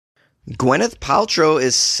Gwyneth Paltrow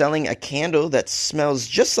is selling a candle that smells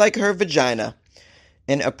just like her vagina.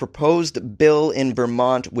 And a proposed bill in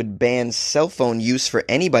Vermont would ban cell phone use for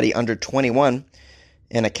anybody under 21.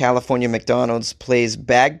 And a California McDonald's plays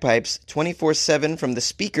bagpipes 24/7 from the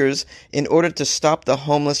speakers in order to stop the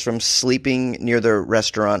homeless from sleeping near their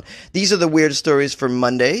restaurant. These are the weird stories for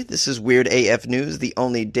Monday. This is Weird AF News, the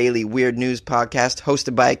only daily weird news podcast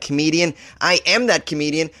hosted by a comedian. I am that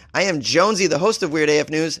comedian. I am Jonesy, the host of Weird AF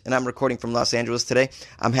News, and I'm recording from Los Angeles today.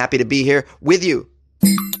 I'm happy to be here with you.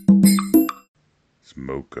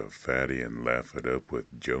 Smoke a fatty and laugh it up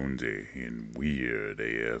with Jonesy in Weird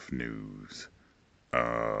AF News.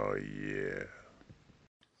 Oh, yeah.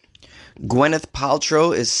 Gwyneth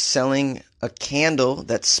Paltrow is selling a candle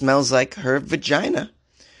that smells like her vagina.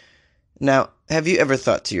 Now, have you ever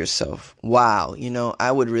thought to yourself, wow, I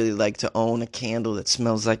would really like to own a candle that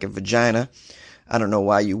smells like a vagina? I don't know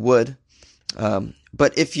why you would.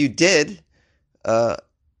 But if you did,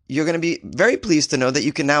 you're going to be very pleased to know that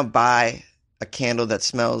you can now buy a candle that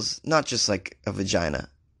smells not just like a vagina,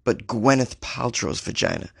 but Gwyneth Paltrow's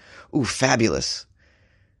vagina. Ooh, fabulous.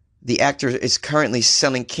 The actor is currently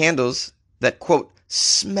selling candles that, quote,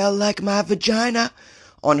 smell like my vagina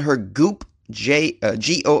on her Goop,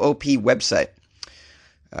 G-O-O-P website.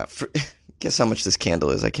 Guess how much this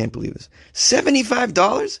candle is? I can't believe this.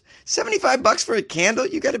 $75? $75 for a candle?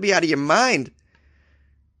 You got to be out of your mind.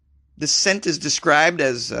 The scent is described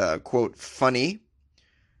as, quote, funny.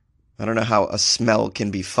 I don't know how a smell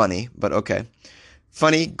can be funny, but okay.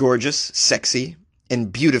 Funny, gorgeous, sexy,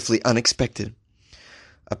 and beautifully unexpected.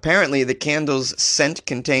 Apparently, the candle's scent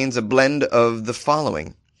contains a blend of the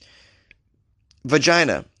following: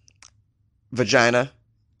 vagina,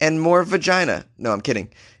 and more vagina. No, I'm kidding.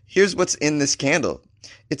 Here's what's in this candle.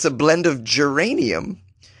 It's a blend of geranium,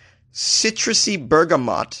 citrusy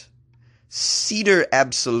bergamot, cedar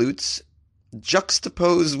absolutes,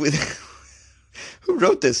 juxtaposed with... Who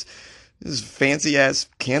wrote this? This is fancy-ass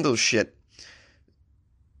candle shit.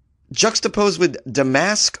 Juxtaposed with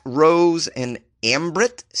damask, rose, and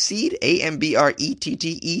ambret seed,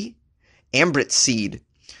 A-M-B-R-E-T-T-E, ambret seed.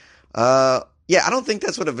 I don't think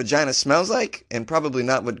that's what a vagina smells like, and probably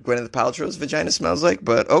not what Gwyneth Paltrow's vagina smells like,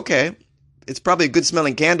 but okay. It's probably a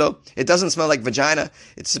good-smelling candle. It doesn't smell like vagina.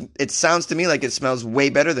 It sounds to me like it smells way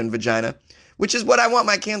better than vagina, which is what I want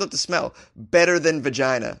my candle to smell, better than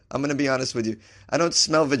vagina. I'm going to be honest with you. I don't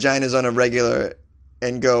smell vaginas on a regular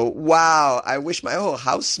and go, wow, I wish my whole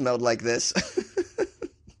house smelled like this.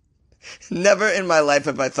 Never in my life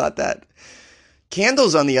have I thought that.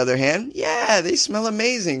 Candles, on the other hand, yeah, they smell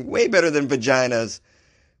amazing. Way better than vaginas.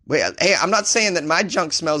 Wait, hey, I'm not saying that my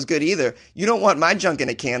junk smells good either. You don't want my junk in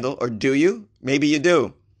a candle, or do you? Maybe you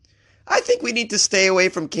do. I think we need to stay away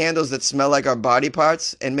from candles that smell like our body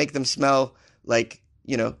parts and make them smell like,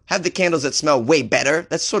 have the candles that smell way better.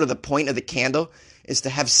 That's sort of the point of the candle, is to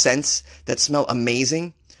have scents that smell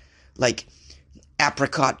amazing, like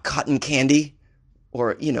apricot cotton candy,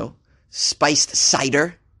 or, spiced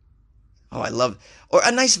cider. Oh, I love, or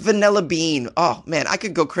a nice vanilla bean. Oh man, I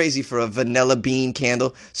could go crazy for a vanilla bean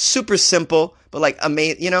candle. Super simple, but like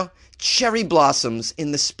amazing, cherry blossoms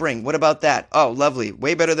in the spring. What about that? Oh, lovely.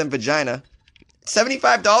 Way better than vagina.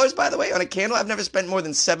 $75, by the way, on a candle? I've never spent more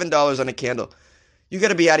than $7 on a candle. You got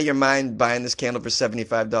to be out of your mind buying this candle for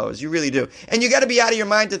 $75. You really do. And you got to be out of your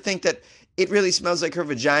mind to think that it really smells like her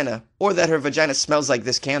vagina, or that her vagina smells like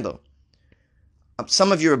this candle.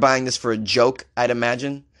 Some of you are buying this for a joke, I'd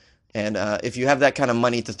imagine. And if you have that kind of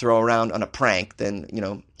money to throw around on a prank, then,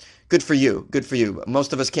 good for you. Good for you.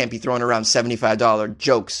 Most of us can't be throwing around $75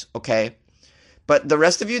 jokes, okay? But the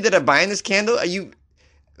rest of you that are buying this candle,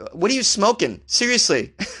 what are you smoking?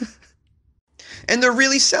 Seriously. And they're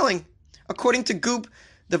really selling. According to Goop,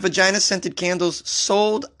 the vagina-scented candles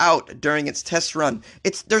sold out during its test run.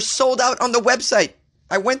 They're sold out on the website.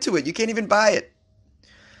 I went to it. You can't even buy it.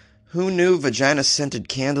 Who knew vagina-scented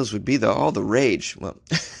candles would be all the rage? Well,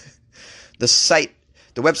 the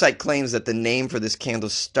website claims that the name for this candle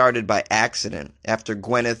started by accident after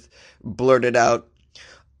Gwyneth blurted out,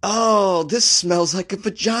 "Oh, this smells like a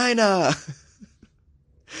vagina."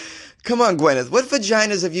 Come on, Gwyneth. What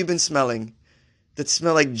vaginas have you been smelling that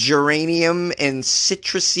smell like geranium and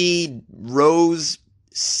citrusy rose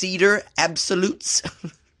cedar absolutes?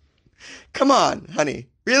 Come on, honey.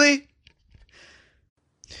 Really?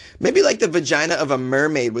 Maybe like the vagina of a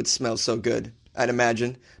mermaid would smell so good, I'd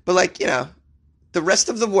imagine. But like, the rest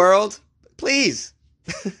of the world, please.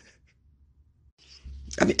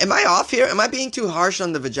 I mean, am I off here? Am I being too harsh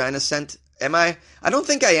on the vagina scent? I don't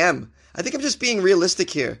think I am. I think I'm just being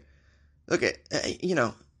realistic here. Look,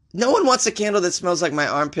 no one wants a candle that smells like my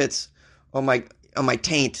armpits or my on my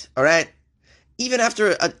taint, all right? Even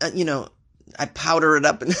after, I powder it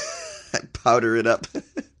up and I powder it up.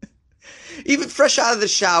 Even fresh out of the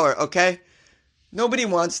shower, okay? Nobody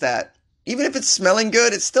wants that. Even if it's smelling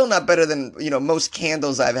good, it's still not better than, most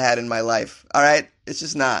candles I've had in my life, all right? It's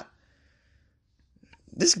just not.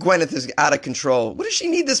 This Gwyneth is out of control. What does she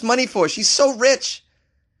need this money for? She's so rich.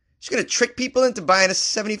 She's going to trick people into buying a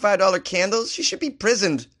 $75 candles? She should be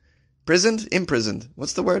prisoned. Prisoned? Imprisoned.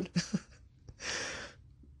 What's the word?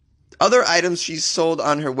 Other items she's sold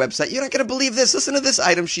on her website. You're not going to believe this. Listen to this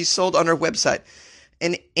item she sold on her website.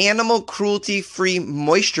 An animal cruelty-free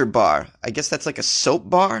moisture bar. I guess that's like a soap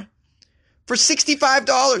bar. For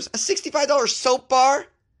 $65. A $65 soap bar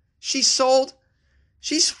she sold.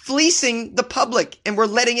 She's fleecing the public, and we're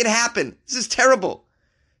letting it happen. This is terrible.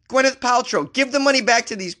 Gwyneth Paltrow, give the money back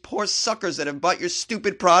to these poor suckers that have bought your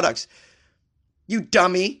stupid products. You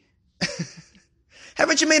dummy.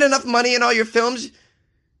 Haven't you made enough money in all your films?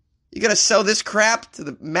 You gotta sell this crap to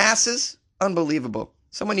the masses? Unbelievable.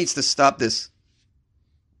 Someone needs to stop this.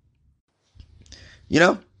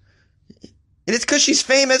 And it's because she's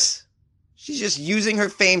famous. She's just using her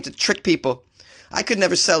fame to trick people. I could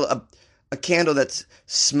never sell a candle that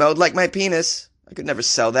smelled like my penis. I could never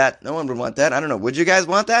sell that. No one would want that. I don't know. Would you guys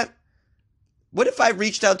want that? What if I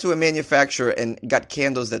reached out to a manufacturer and got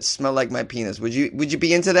candles that smell like my penis? Would you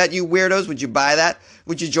be into that, you weirdos? Would you buy that?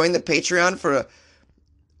 Would you join the Patreon for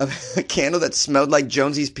a candle that smelled like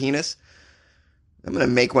Jonesy's penis? I'm going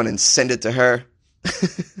to make one and send it to her.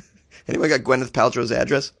 Anyone got Gwyneth Paltrow's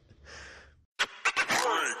address?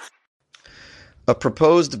 A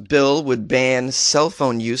proposed bill would ban cell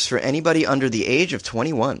phone use for anybody under the age of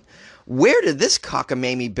 21. Where did this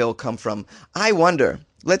cockamamie bill come from? I wonder.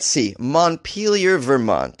 Let's see. Montpelier,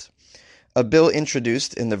 Vermont. A bill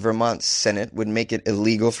introduced in the Vermont Senate would make it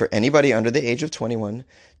illegal for anybody under the age of 21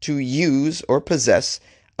 to use or possess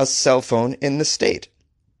a cell phone in the state.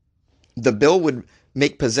 The bill would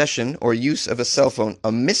make possession or use of a cell phone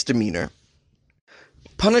a misdemeanor,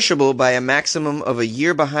 punishable by a maximum of a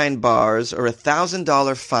year behind bars or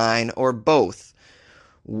 $1,000 fine or both.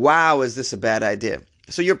 Wow, is this a bad idea?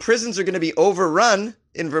 So your prisons are going to be overrun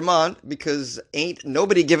in Vermont because ain't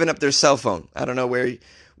nobody giving up their cell phone. I don't know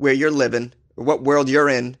where you're living or what world you're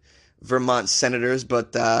in, Vermont senators,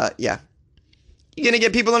 but yeah. You're going to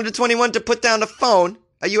get people under 21 to put down the phone.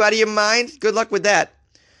 Are you out of your mind? Good luck with that.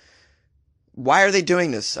 Why are they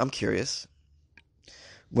doing this? I'm curious.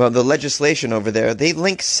 Well, the legislation over there, they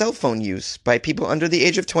link cell phone use by people under the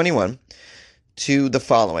age of 21 to the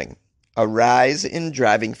following: a rise in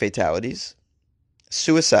driving fatalities,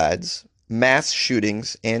 suicides, mass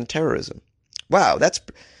shootings, and terrorism. Wow,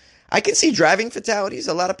 I can see driving fatalities.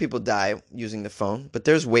 A lot of people die using the phone, but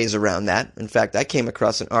there's ways around that. In fact, I came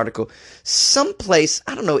across an article someplace,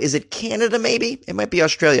 I don't know, is it Canada maybe? It might be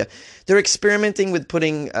Australia. They're experimenting with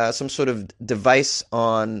putting some sort of device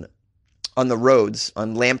on the roads,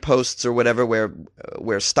 on lampposts or whatever, where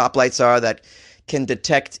stoplights are, that can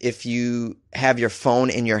detect if you have your phone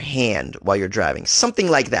in your hand while you're driving. Something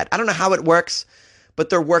like that. I don't know how it works, but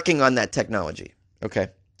they're working on that technology. Okay?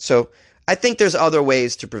 So I think there's other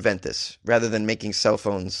ways to prevent this rather than making cell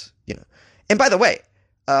phones, And by the way,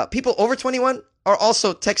 people over 21 are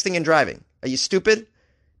also texting and driving. Are you stupid?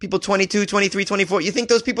 People 22, 23, 24, you think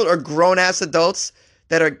those people are grown-ass adults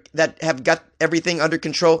that have got everything under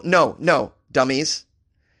control? No, dummies.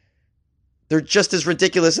 They're just as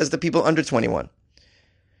ridiculous as the people under 21.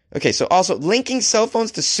 Okay, so also linking cell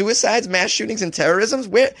phones to suicides, mass shootings, and terrorism?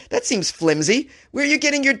 That seems flimsy. Where are you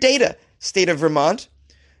getting your data, state of Vermont?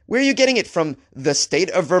 Where are you getting it from? The state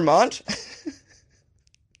of Vermont?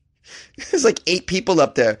 There's like 8 people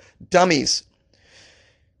up there. Dummies.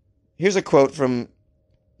 Here's a quote from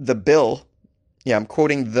the bill. Yeah, I'm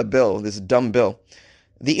quoting the bill, this dumb bill.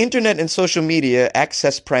 The internet and social media,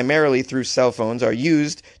 accessed primarily through cell phones, are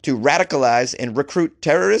used to radicalize and recruit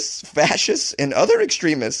terrorists, fascists, and other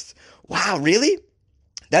extremists. Wow, really?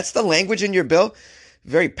 That's the language in your bill?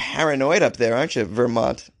 Very paranoid up there, aren't you,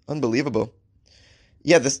 Vermont? Unbelievable.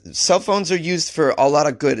 Yeah, the cell phones are used for a lot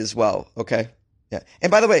of good as well, okay? Yeah.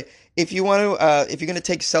 And by the way, if you're going to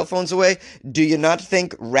take cell phones away, do you not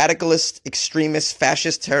think radicalist, extremist,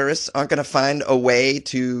 fascist terrorists aren't going to find a way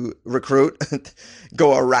to recruit,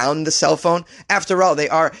 go around the cell phone? After all, they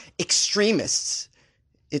are extremists.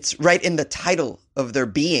 It's right in the title of their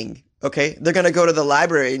being, okay? They're going to go to the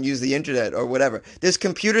library and use the internet or whatever. There's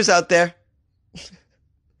computers out there.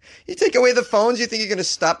 You take away the phones, you think you're going to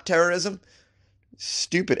stop terrorism?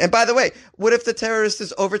 Stupid. And by the way, what if the terrorist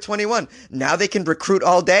is over 21? Now they can recruit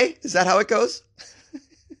all day? Is that how it goes?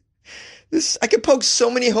 I could poke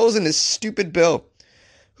so many holes in this stupid bill.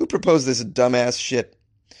 Who proposed this dumbass shit?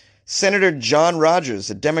 Senator John Rogers,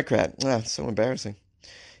 a Democrat. Ah, so embarrassing.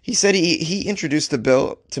 He said he introduced the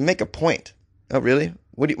bill to make a point. Oh, really?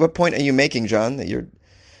 What point are you making, John?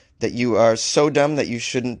 That you are so dumb that you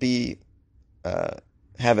shouldn't be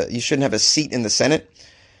you shouldn't have a seat in the Senate?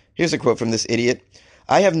 Here's a quote from this idiot.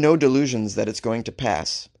 I have no delusions that it's going to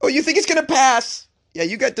pass. Oh, you think it's going to pass? Yeah,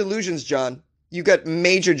 you got delusions, John. You got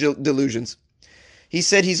major delusions. He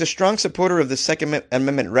said he's a strong supporter of the Second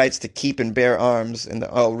Amendment rights to keep and bear arms.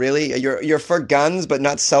 Oh, really? You're for guns but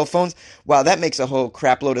not cell phones? Wow, that makes a whole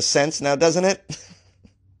crapload of sense now, doesn't it?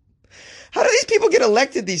 How do these people get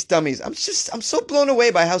elected, these dummies? I'm so blown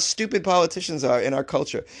away by how stupid politicians are in our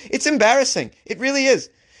culture. It's embarrassing. It really is.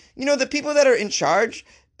 You know, the people that are in charge,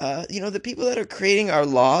 the people that are creating our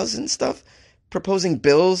laws and stuff, proposing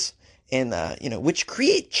bills and, which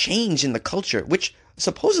create change in the culture, which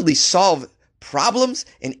supposedly solve problems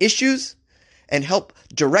and issues and help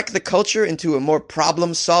direct the culture into a more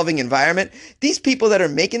problem-solving environment. These people that are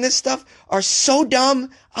making this stuff are so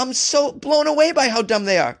dumb. I'm so blown away by how dumb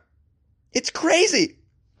they are. It's crazy.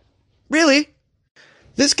 Really?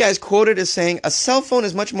 This guy's quoted as saying, a cell phone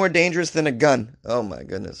is much more dangerous than a gun. Oh my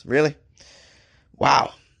goodness. Really?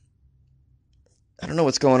 Wow. I don't know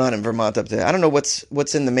what's going on in Vermont up there. I don't know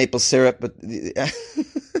what's in the maple syrup, but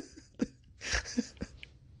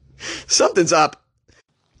something's up.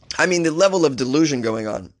 I mean, the level of delusion going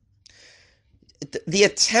on. The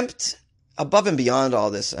attempt, above and beyond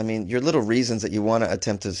all this, I mean, your little reasons that you want to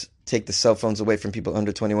attempt to take the cell phones away from people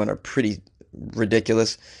under 21 are pretty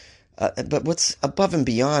ridiculous. But what's above and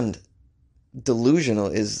beyond delusional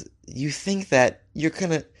is you think that you're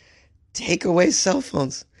going to take away cell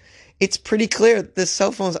phones. It's pretty clear the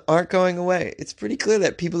cell phones aren't going away. It's pretty clear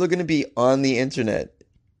that people are going to be on the internet.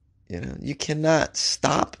 You know, you cannot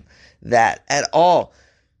stop that at all.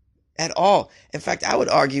 At all. In fact, I would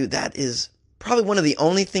argue that is probably one of the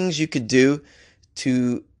only things you could do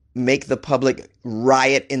to make the public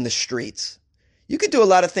riot in the streets. You could do a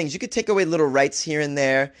lot of things. You could take away little rights here and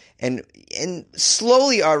there, and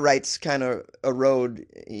slowly our rights kind of erode,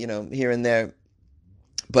 here and there.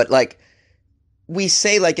 But we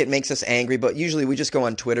say it makes us angry, but usually we just go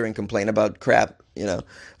on Twitter and complain about crap,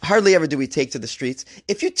 Hardly ever do we take to the streets.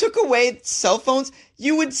 If you took away cell phones,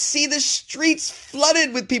 you would see the streets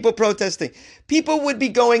flooded with people protesting. People would be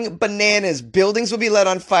going bananas. Buildings would be lit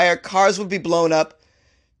on fire. Cars would be blown up.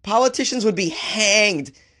 Politicians would be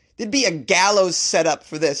hanged. There'd be a gallows set up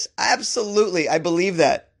for this. Absolutely, I believe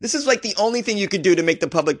that. This is the only thing you could do to make the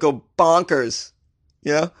public go bonkers.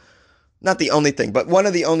 Not the only thing, but one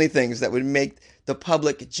of the only things that would make the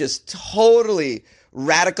public just totally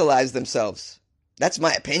radicalize themselves. That's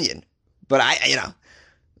my opinion. But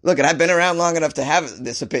look, I've been around long enough to have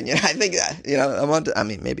this opinion. I think,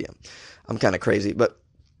 maybe I'm kind of crazy, but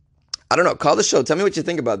I don't know. Call the show. Tell me what you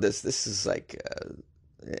think about this. This is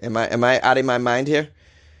am I out of my mind here?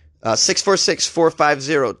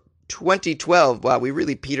 646-450-2012. Wow, we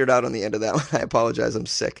really petered out on the end of that one. I apologize. I'm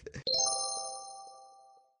sick.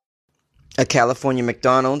 A California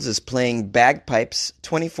McDonald's is playing bagpipes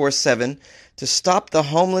 24/7 to stop the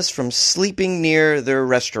homeless from sleeping near their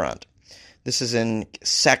restaurant. This is in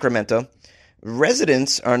Sacramento.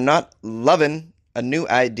 Residents are not loving a new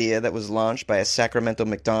idea that was launched by a Sacramento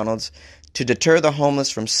McDonald's to deter the homeless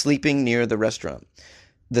from sleeping near the restaurant.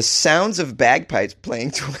 The sounds of bagpipes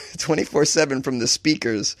playing 24/7 from the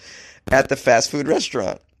speakers at the fast food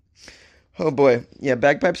restaurant. Oh boy. Yeah,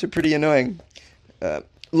 bagpipes are pretty annoying.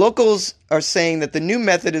 Locals are saying that the new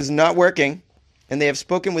method is not working, and they have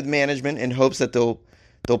spoken with management in hopes that they'll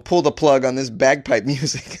pull the plug on this bagpipe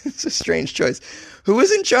music. It's a strange choice. Who is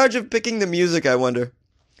in charge of picking the music, I wonder?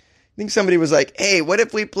 I think somebody was like, hey, what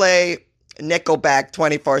if we play Nickelback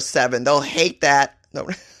 24/7? They'll hate that.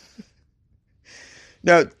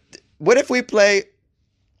 No, what if we play...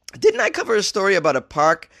 Didn't I cover a story about a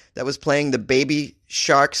park that was playing the Baby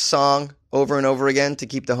Shark song over and over again to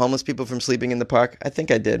keep the homeless people from sleeping in the park? I think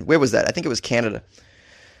I did. Where was that? I think it was Canada.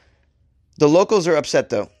 The locals are upset,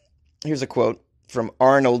 though. Here's a quote from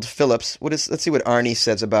Arnold Phillips. Let's see what Arnie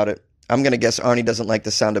says about it. I'm going to guess Arnie doesn't like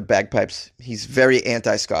the sound of bagpipes. He's very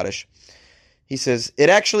anti-Scottish. He says, it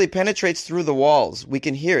actually penetrates through the walls. We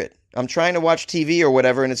can hear it. I'm trying to watch TV or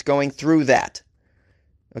whatever, and it's going through that.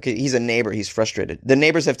 Okay, he's a neighbor. He's frustrated. The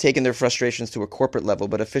neighbors have taken their frustrations to a corporate level,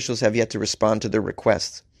 but officials have yet to respond to their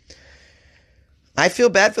requests. I feel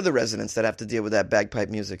bad for the residents that have to deal with that bagpipe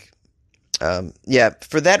music.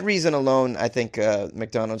 For that reason alone, I think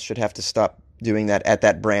McDonald's should have to stop doing that at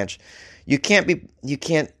that branch. You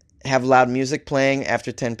can't have loud music playing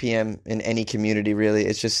after 10 p.m. in any community, really.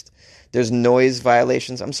 It's just, there's noise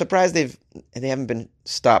violations. I'm surprised they haven't been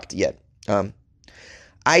stopped yet.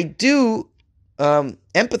 I do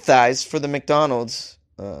empathize for the McDonald's,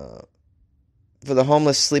 for the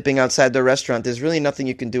homeless sleeping outside their restaurant. There's really nothing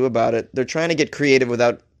you can do about it. They're trying to get creative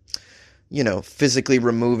without, physically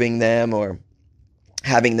removing them or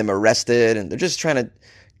having them arrested, and they're just trying to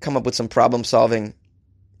come up with some problem-solving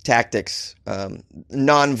tactics,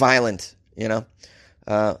 non-violent,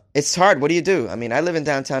 It's hard. What do you do? I mean, I live in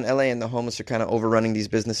downtown LA, and the homeless are kind of overrunning these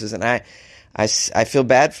businesses, and I feel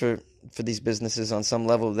bad for these businesses on some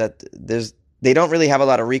level, that they don't really have a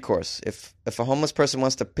lot of recourse. If a homeless person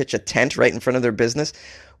wants to pitch a tent right in front of their business,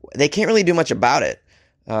 they can't really do much about it.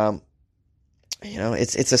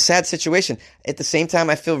 It's a sad situation. At the same time,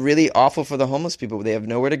 I feel really awful for the homeless people. They have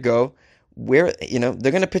nowhere to go. They're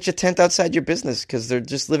going to pitch a tent outside your business because they're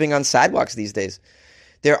just living on sidewalks these days.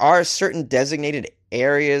 There are certain designated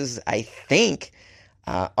areas, I think.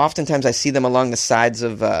 Oftentimes I see them along the sides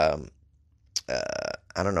of,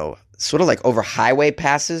 sort of like over highway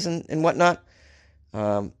passes and whatnot.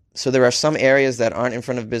 So there are some areas that aren't in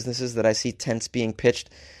front of businesses that I see tents being pitched.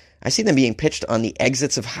 I see them being pitched on the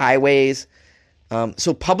exits of highways.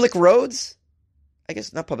 So public roads, I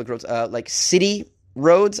guess not public roads, like city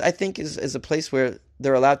roads, I think is a place where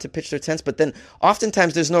they're allowed to pitch their tents. But then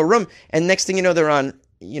oftentimes there's no room. And next thing you know,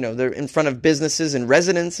 they're in front of businesses and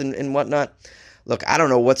residents and whatnot. Look, I don't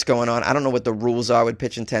know what's going on. I don't know what the rules are with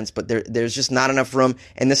pitching tents, but there's just not enough room,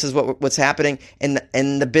 and this is what's happening. And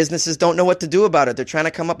the businesses don't know what to do about it. They're trying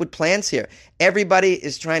to come up with plans here. Everybody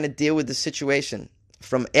is trying to deal with the situation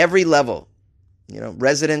from every level.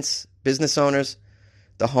 Residents, business owners,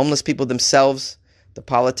 the homeless people themselves, the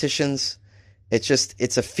politicians.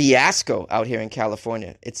 It's a fiasco out here in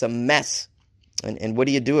California. It's a mess. And what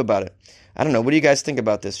do you do about it? I don't know. What do you guys think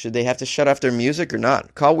about this? Should they have to shut off their music or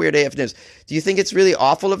not? Call Weird AF News. Do you think it's really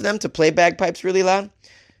awful of them to play bagpipes really loud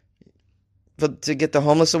to get the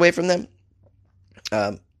homeless away from them?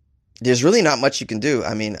 There's really not much you can do.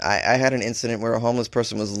 I mean, I had an incident where a homeless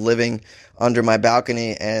person was living under my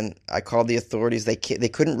balcony, and I called the authorities. They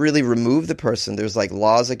couldn't really remove the person. There's like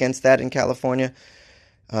laws against that in California.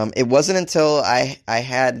 It wasn't until I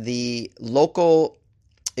had the local,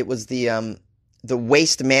 it was the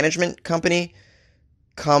waste management company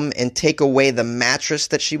come and take away the mattress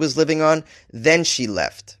that she was living on. Then she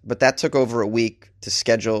left. But that took over a week to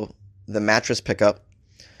schedule the mattress pickup.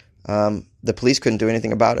 The police couldn't do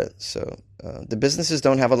anything about it. So the businesses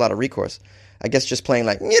don't have a lot of recourse. I guess just playing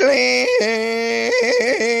like...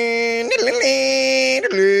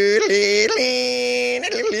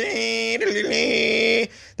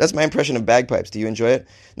 That's my impression of bagpipes. Do you enjoy it?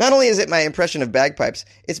 Not only is it my impression of bagpipes,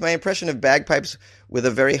 it's my impression of bagpipes with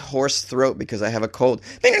a very hoarse throat because I have a cold.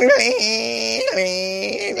 This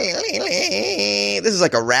is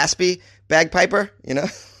like a raspy bagpiper,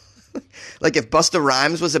 Like if Busta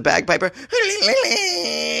Rhymes was a bagpiper.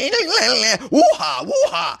 Woo-ha,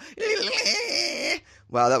 woo-ha.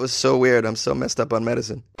 Wow, that was so weird. I'm so messed up on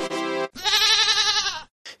medicine.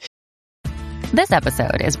 This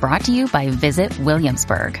episode is brought to you by Visit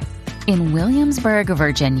Williamsburg. In Williamsburg,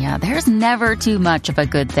 Virginia, there's never too much of a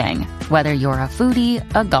good thing. Whether you're a foodie,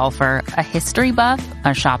 a golfer, a history buff,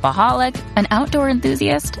 a shopaholic, an outdoor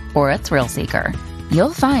enthusiast, or a thrill seeker,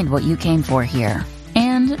 you'll find what you came for here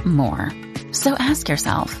and more. So ask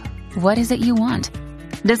yourself, what is it you want?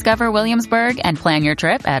 Discover Williamsburg and plan your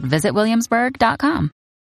trip at visitwilliamsburg.com.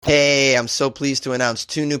 Hey, I'm so pleased to announce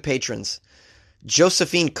 2 new patrons.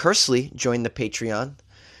 Josephine Kersley joined the Patreon.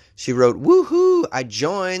 She wrote, "Woohoo, I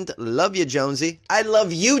joined. Love you, Jonesy." I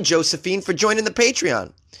love you, Josephine, for joining the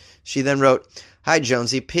Patreon. She then wrote, "Hi,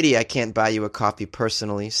 Jonesy. Pity I can't buy you a coffee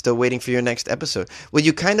personally. Still waiting for your next episode." Well,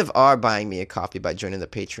 you kind of are buying me a coffee by joining the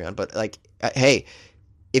Patreon, but hey,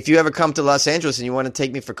 if you ever come to Los Angeles and you want to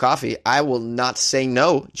take me for coffee, I will not say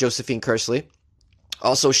no, Josephine Kersley.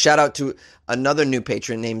 Also, shout out to another new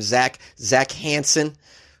patron named Zach Hansen,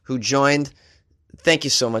 who joined. Thank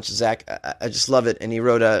you so much, Zach. I just love it. And he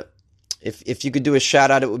wrote, if you could do a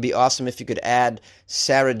shout out, it would be awesome if you could add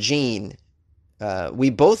Sarah Jean.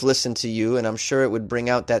 We both listen to you, and I'm sure it would bring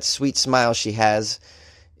out that sweet smile she has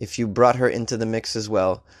if you brought her into the mix as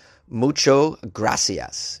well. Mucho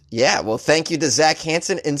gracias. Yeah, well, thank you to Zach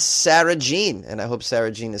Hansen and Sarah Jean, and I hope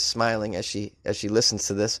Sarah Jean is smiling as she listens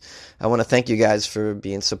to this. I want to thank you guys for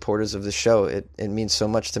being supporters of the show. It means so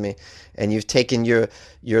much to me, and you've taken your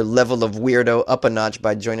level of weirdo up a notch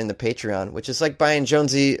by joining the Patreon, which is like buying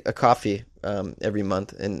Jonesy a coffee every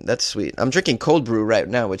month, and that's sweet. I'm drinking cold brew right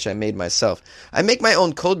now, which I made myself. I make my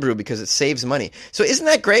own cold brew because it saves money. So isn't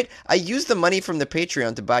that great? I use the money from the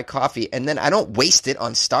Patreon to buy coffee, and then I don't waste it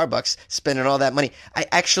on Starbucks, spending all that money.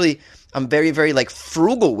 I'm very, very like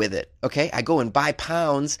frugal with it. Okay, I go and buy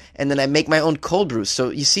pounds, and then I make my own cold brews. So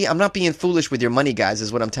you see, I'm not being foolish with your money, guys,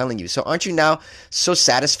 is what I'm telling you. So aren't you now so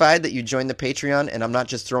satisfied that you joined the Patreon, and I'm not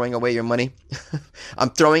just throwing away your money? I'm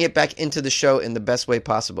throwing it back into the show in the best way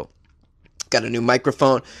possible. Got a new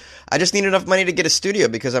microphone. I just need enough money to get a studio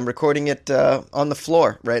because I'm recording it on the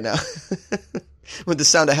floor right now with the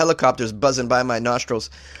sound of helicopters buzzing by my nostrils.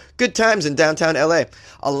 Good times in downtown LA.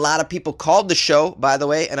 A lot of people called the show, by the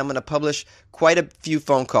way, and I'm going to publish quite a few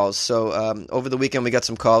phone calls. So over the weekend we got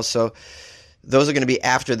some calls. So those are going to be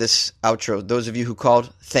after this outro. Those of you who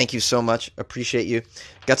called, thank you so much. Appreciate you.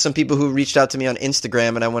 Got some people who reached out to me on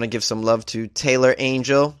Instagram, and I want to give some love to Taylor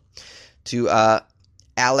Angel, to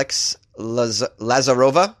Alex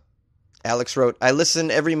Lazarova. Alex wrote, I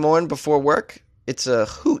listen every morning before work. It's a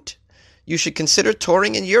hoot. You should consider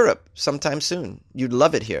touring in Europe sometime soon. You'd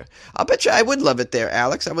love it here. I'll bet you I would love it there,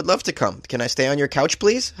 Alex. I would love to come. Can I stay on your couch,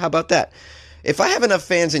 please? How about that? If I have enough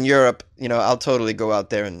fans in Europe, I'll totally go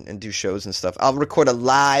out there and do shows and stuff. I'll record a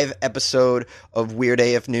live episode of Weird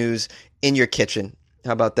AF News in your kitchen.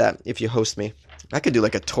 How about that, if you host me? I could do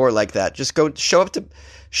like a tour like that. Just go show up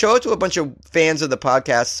to a bunch of fans of the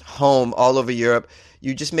podcast home all over Europe.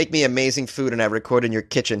 You just make me amazing food and I record in your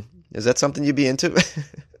kitchen. Is that something you'd be into?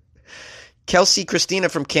 Kelsey Christina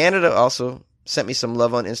from Canada also sent me some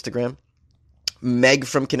love on Instagram. Meg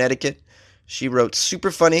from Connecticut. She wrote, super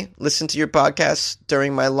funny. Listen to your podcast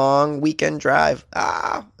during my long weekend drive.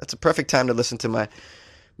 That's a perfect time to listen to my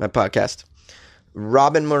podcast.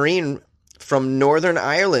 Robin Maureen from Northern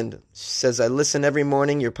Ireland says, I listen every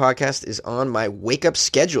morning. Your podcast is on my wake-up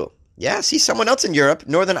schedule. Yeah, see someone else in Europe,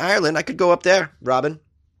 Northern Ireland. I could go up there, Robin.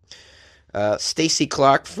 Stacy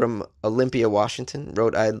Clark from Olympia, Washington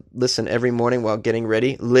wrote, I listen every morning while getting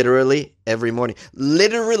ready. Literally every morning.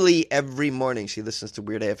 Literally every morning she listens to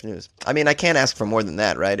Weird AF News. I mean, I can't ask for more than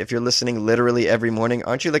that, right? If you're listening literally every morning,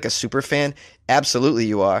 aren't you like a super fan? Absolutely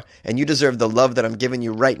you are. And you deserve the love that I'm giving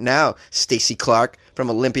you right now, Stacy Clark from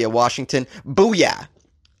Olympia, Washington. Booyah!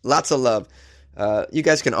 Lots of love. You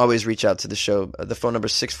guys can always reach out to the show. The phone number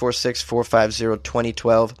is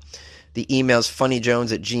 646-450-2012. The email's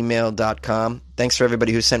funnyjones@gmail.com. Thanks for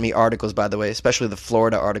everybody who sent me articles, by the way, especially the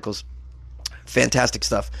Florida articles. Fantastic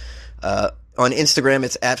stuff. On Instagram,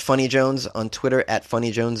 it's @funnyjones. On Twitter,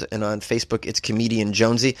 @funnyjones. And on Facebook, it's Comedian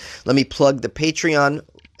Jonesy. Let me plug the Patreon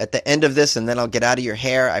at the end of this, and then I'll get out of your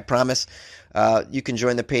hair, I promise. You can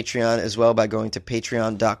join the Patreon as well by going to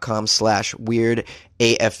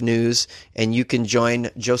patreon.com/WeirdAFNews, and you can join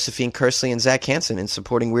Josephine Kersley and Zach Hansen in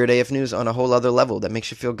supporting Weird AF News on a whole other level that makes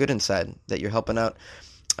you feel good inside, that you're helping out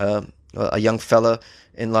a young fella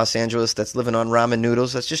in Los Angeles that's living on ramen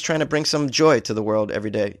noodles, that's just trying to bring some joy to the world every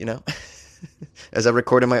day, as I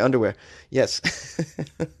record in my underwear. Yes.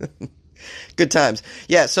 Good times.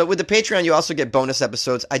 Yeah, so with the Patreon, you also get bonus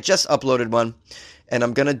episodes. I just uploaded one, and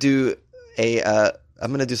I'm going to do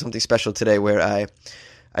something special today where I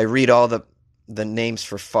read all the names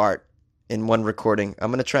for fart in one recording.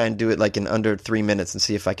 I'm going to try and do it like in under 3 minutes and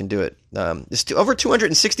see if I can do it. It's over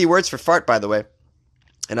 260 words for fart, by the way.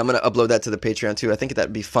 And I'm going to upload that to the Patreon too. I think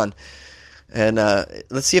that'd be fun. And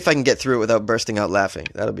let's see if I can get through it without bursting out laughing.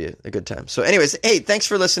 That'll be a good time. So anyways, hey, thanks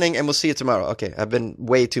for listening, and we'll see you tomorrow. Okay, I've been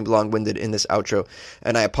way too long-winded in this outro,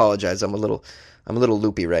 and I apologize. I'm a little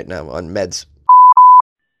loopy right now on meds.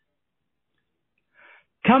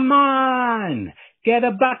 Come on, get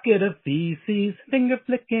a bucket of feces, finger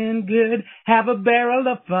flicking good, have a barrel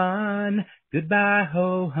of fun. Goodbye,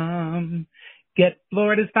 ho-hum. Get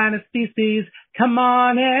Florida's finest species. Come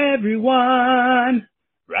on, everyone.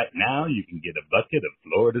 Right now, you can get a bucket of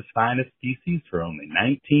Florida's finest species for only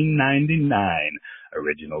 $19.99.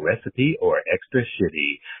 Original recipe or extra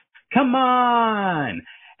shitty. Come on,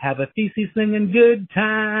 have a feces-slinging good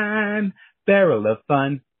time. Barrel of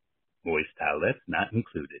fun. Moist towelettes not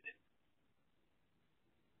included.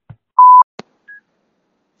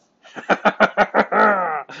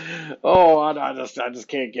 Oh, I just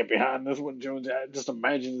can't get behind this one, Jones. I just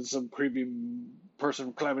imagine some creepy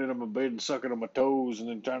person climbing into my bed and sucking on my toes and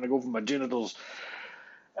then trying to go for my genitals.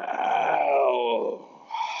 Oh,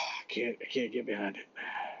 I can't get behind it.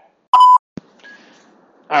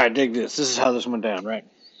 All right, dig this. This is how this went down, right?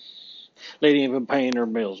 Lady ain't been paying her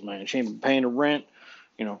bills, man. She ain't been paying her rent.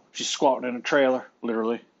 She's squatting in a trailer,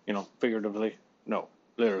 literally. Figuratively. No,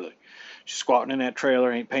 literally. She's squatting in that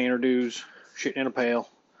trailer, ain't paying her dues, shitting in a pail.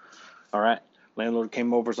 All right. Landlord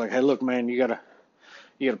came over, was like, hey, look, man, you gotta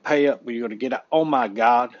You got to pay up, but you got to get out. Oh my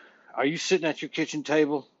God, are you sitting at your kitchen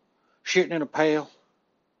table, shitting in a pail,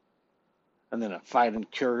 and then a fight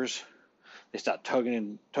occurs? They start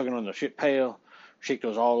tugging on the shit pail. Shit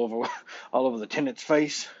goes all over the tenant's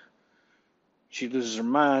face. She loses her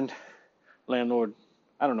mind. Landlord,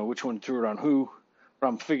 I don't know which one threw it on who, but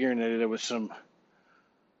I'm figuring that there was some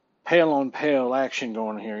pail on pail action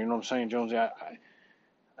going here. You know what I'm saying, Jonesy? I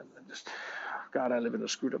just, God, I live in a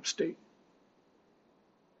screwed up state.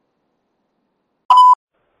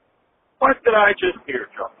 What did I just hear,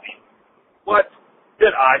 Jonesy? What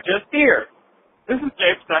did I just hear? This is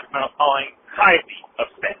James Sacramento calling highly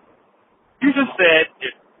upset. You just said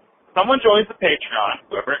if someone joins the Patreon,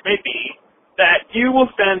 whoever it may be, that you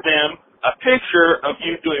will send them a picture of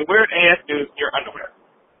you doing weird AF news in your underwear.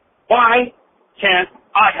 Why can't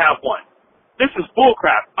I have one? This is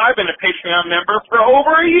bullcrap. I've been a Patreon member for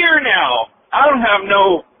over a year now. I don't have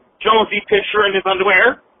no Jonesy picture in his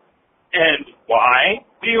underwear. And why,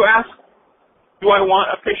 do you ask? Do I want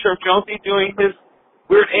a picture of Jonesy doing his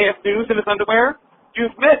weird AF news in his underwear?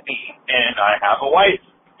 You've met me, and I have a wife,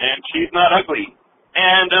 and she's not ugly.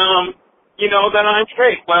 And, you know that I'm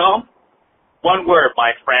straight. Well, one word, my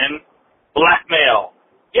friend, blackmail.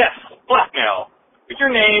 Yes, blackmail. If your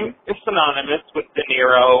name is synonymous with De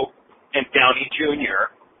Niro and Downey Jr.,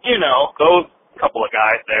 you know, those couple of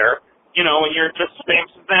guys there, you know, and you're just as famous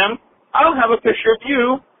as them, I'll have a picture of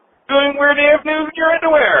you doing weird AF news in your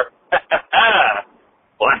underwear.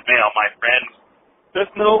 Blackmail, my friend. There's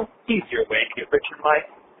no easier way to get rich in life.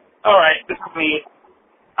 All right, this is me.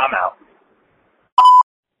 I'm out.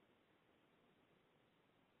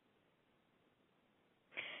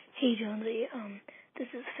 Hey, Jonesy. This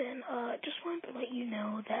is Finn. Just wanted to let you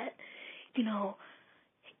know that, you know,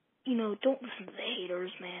 don't listen to the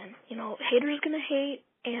haters, man. You know, haters gonna hate,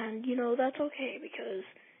 and, you know, that's okay, because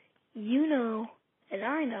you know, and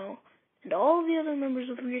I know, and all the other members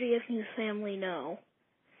of the Weird AF News family know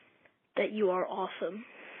that you are awesome.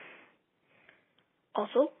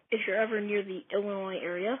 Also, if you're ever near the Illinois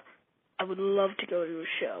area, I would love to go to a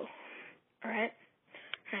show. Alright?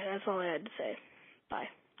 Alright, that's all I had to say. Bye.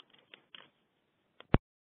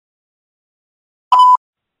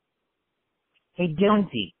 Hey,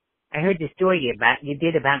 Jonesy, I heard the story you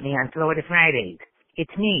did about me on Florida Fridays.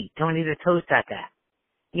 It's me, Tony the Toe Sucker.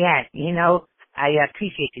 Yeah, you know, I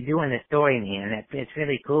appreciate you doing the story, man. It's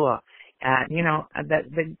really cool. You know,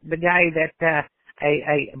 the guy that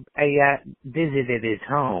I visited his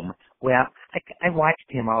home. Well, I watched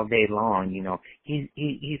him all day long. You know, he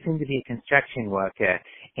seemed to be a construction worker,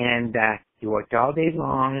 and he worked all day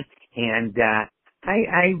long. And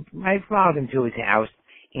I followed him to his house,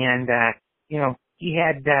 and you know, he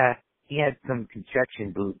had some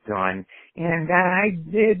construction boots on, and I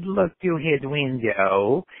did look through his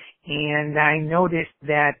window, and I noticed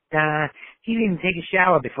that he didn't take a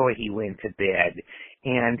shower before he went to bed,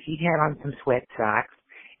 and he had on some sweat socks,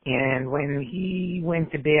 and when he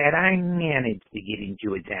went to bed, I managed to get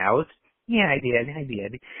into his house. Yeah, I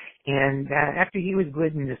did. And after he was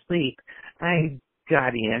good and asleep, I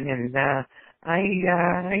got in, and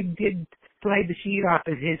I did slide the sheet off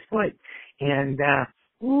of his foot, and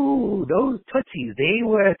ooh, those tootsies, they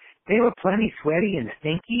were plenty sweaty and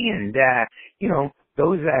stinky, and you know,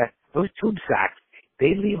 those tube socks,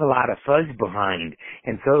 they leave a lot of fuzz behind,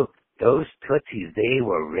 and so those tootsies, they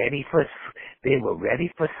were ready for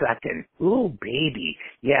sucking. Ooh, baby,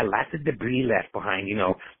 yeah, lots of debris left behind, you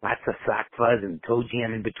know, lots of sock fuzz and toe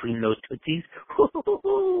jam in between those tootsies.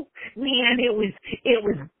 Ooh, man, it was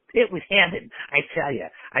heaven, I tell you.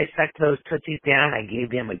 I sucked those tootsies down. I gave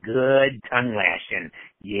them a good tongue lashing.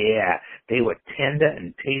 Yeah, they were tender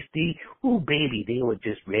and tasty. Ooh, baby, they were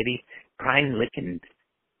just ready, prime licking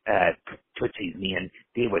tootsies, man.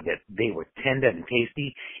 They were tender and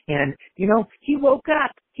tasty. And you know, he woke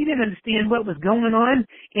up. He didn't understand what was going on,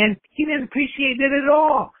 and he didn't appreciate it at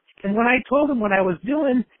all. And when I told him what I was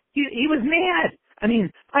doing, he was mad. I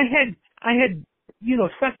mean, I had you know,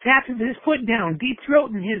 sucked half of his foot down, deep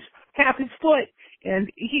throating half his foot, and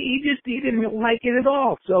he didn't like it at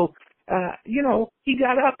all. So, you know, he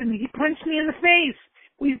got up and he punched me in the face.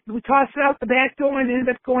 We tossed it out the back door and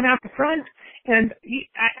ended up going out the front. And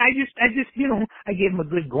I just, you know, I gave him a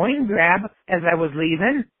good groin grab as I was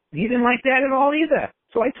leaving. He didn't like that at all either.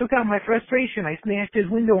 So I took out my frustration. I smashed his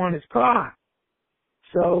window on his car.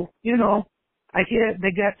 So, you know, I hear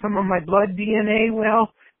they got some of my blood DNA.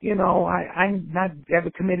 Well, you know, I'm not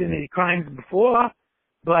ever committed any crimes before,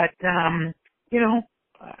 but, you know,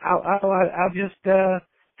 I'll just,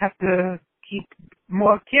 have to keep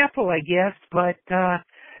more careful, I guess, but,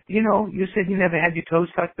 you know, you said you never had your toes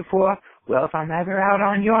sucked before. Well, if I'm ever out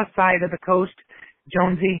on your side of the coast,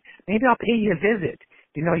 Jonesy, maybe I'll pay you a visit.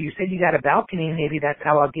 You know, you said you got a balcony. Maybe that's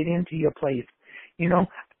how I'll get into your place. You know,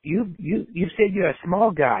 you said you're a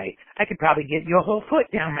small guy. I could probably get your whole foot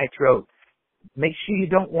down my throat. Make sure you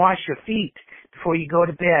don't wash your feet before you go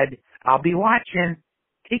to bed. I'll be watching.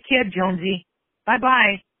 Take care, Jonesy.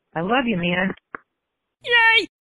 Bye-bye. I love you, man.